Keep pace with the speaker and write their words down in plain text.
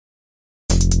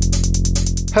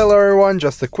Hello everyone,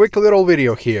 just a quick little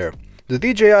video here. The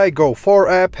DJI GO 4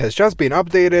 app has just been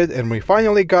updated and we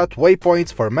finally got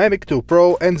waypoints for Mavic 2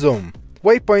 Pro and Zoom.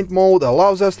 Waypoint mode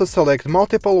allows us to select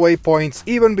multiple waypoints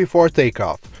even before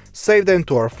takeoff, save them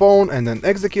to our phone and then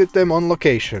execute them on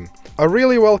location. A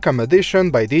really welcome addition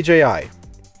by DJI.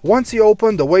 Once you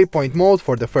open the waypoint mode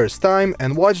for the first time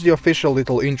and watch the official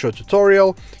little intro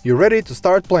tutorial, you're ready to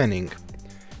start planning.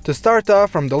 To start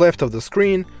off from the left of the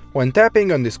screen, when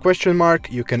tapping on this question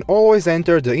mark, you can always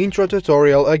enter the intro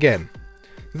tutorial again.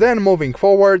 Then moving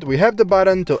forward, we have the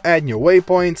button to add new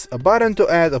waypoints, a button to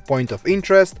add a point of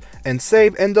interest, and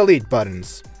save and delete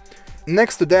buttons.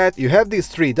 Next to that, you have these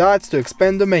three dots to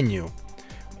expand the menu.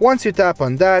 Once you tap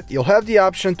on that, you'll have the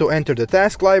option to enter the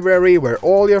task library where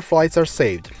all your flights are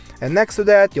saved, and next to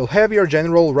that, you'll have your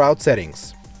general route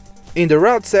settings. In the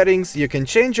route settings, you can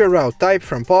change your route type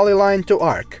from polyline to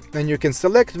arc, and you can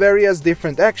select various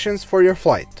different actions for your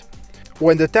flight.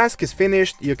 When the task is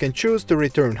finished, you can choose to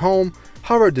return home,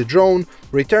 hover the drone,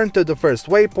 return to the first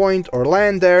waypoint or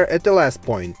land there at the last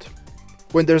point.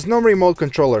 When there's no remote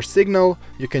controller signal,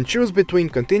 you can choose between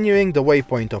continuing the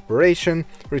waypoint operation,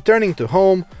 returning to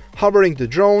home, hovering the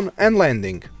drone and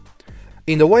landing.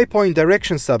 In the waypoint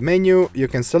direction submenu, you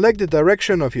can select the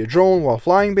direction of your drone while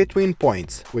flying between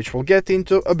points, which we'll get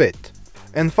into a bit.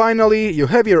 And finally, you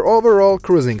have your overall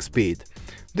cruising speed.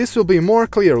 This will be more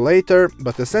clear later,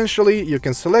 but essentially you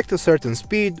can select a certain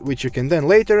speed which you can then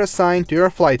later assign to your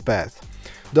flight path.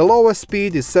 The lowest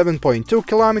speed is 7.2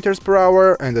 km per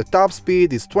hour and the top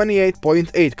speed is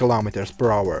 28.8 km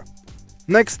per hour.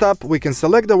 Next up, we can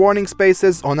select the warning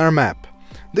spaces on our map.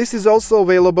 This is also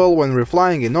available when we're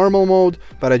flying in normal mode,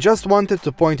 but I just wanted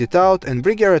to point it out and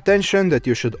bring your attention that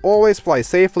you should always fly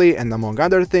safely and among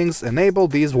other things enable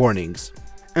these warnings.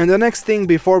 And the next thing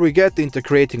before we get into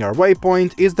creating our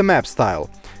waypoint is the map style.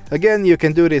 Again, you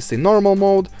can do this in normal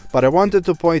mode, but I wanted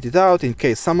to point it out in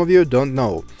case some of you don't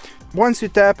know. Once you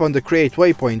tap on the Create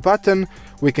Waypoint button,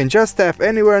 we can just tap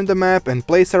anywhere on the map and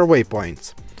place our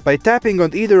waypoints. By tapping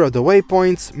on either of the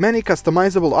waypoints, many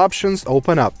customizable options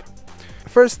open up.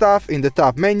 First off, in the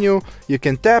top menu, you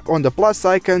can tap on the plus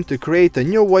icon to create a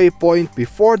new waypoint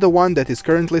before the one that is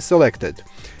currently selected.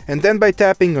 And then by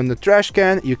tapping on the trash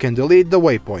can, you can delete the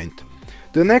waypoint.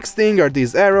 The next thing are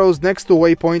these arrows next to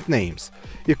waypoint names.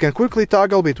 You can quickly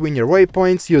toggle between your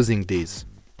waypoints using these.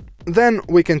 Then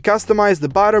we can customize the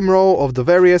bottom row of the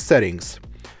various settings.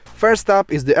 First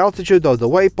up is the altitude of the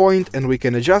waypoint and we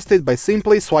can adjust it by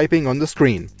simply swiping on the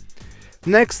screen.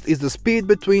 Next is the speed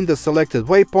between the selected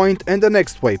waypoint and the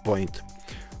next waypoint.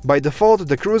 By default,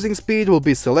 the cruising speed will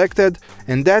be selected,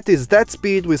 and that is that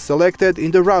speed we selected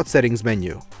in the route settings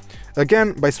menu.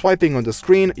 Again, by swiping on the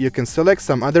screen, you can select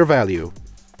some other value.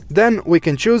 Then we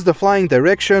can choose the flying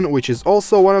direction, which is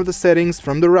also one of the settings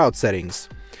from the route settings.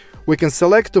 We can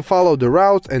select to follow the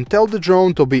route and tell the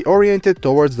drone to be oriented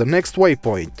towards the next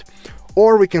waypoint.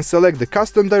 Or we can select the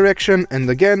custom direction and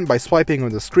again, by swiping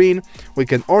on the screen, we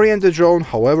can orient the drone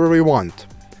however we want.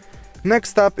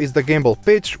 Next up is the gimbal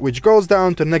pitch, which goes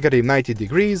down to -90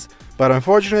 degrees, but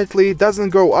unfortunately doesn't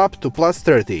go up to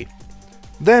 +30.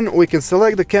 Then we can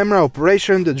select the camera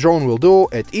operation the drone will do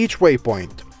at each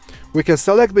waypoint. We can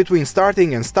select between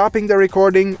starting and stopping the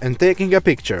recording and taking a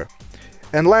picture.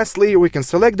 And lastly, we can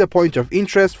select the point of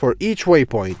interest for each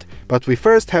waypoint, but we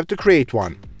first have to create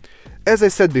one. As I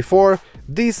said before,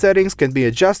 these settings can be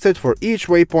adjusted for each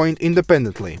waypoint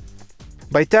independently.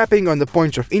 By tapping on the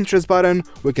point of interest button,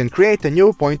 we can create a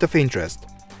new point of interest.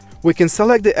 We can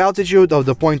select the altitude of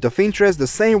the point of interest the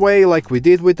same way like we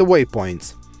did with the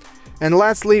waypoints. And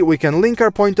lastly, we can link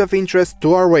our point of interest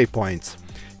to our waypoints.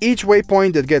 Each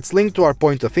waypoint that gets linked to our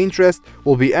point of interest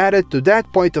will be added to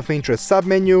that point of interest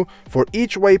submenu for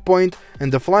each waypoint,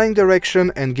 and the flying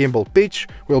direction and gimbal pitch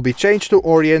will be changed to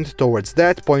orient towards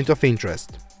that point of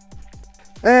interest.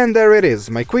 And there it is,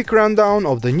 my quick rundown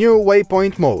of the new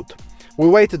waypoint mode. We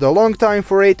waited a long time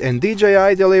for it and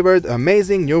DJI delivered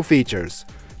amazing new features.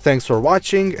 Thanks for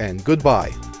watching and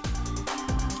goodbye.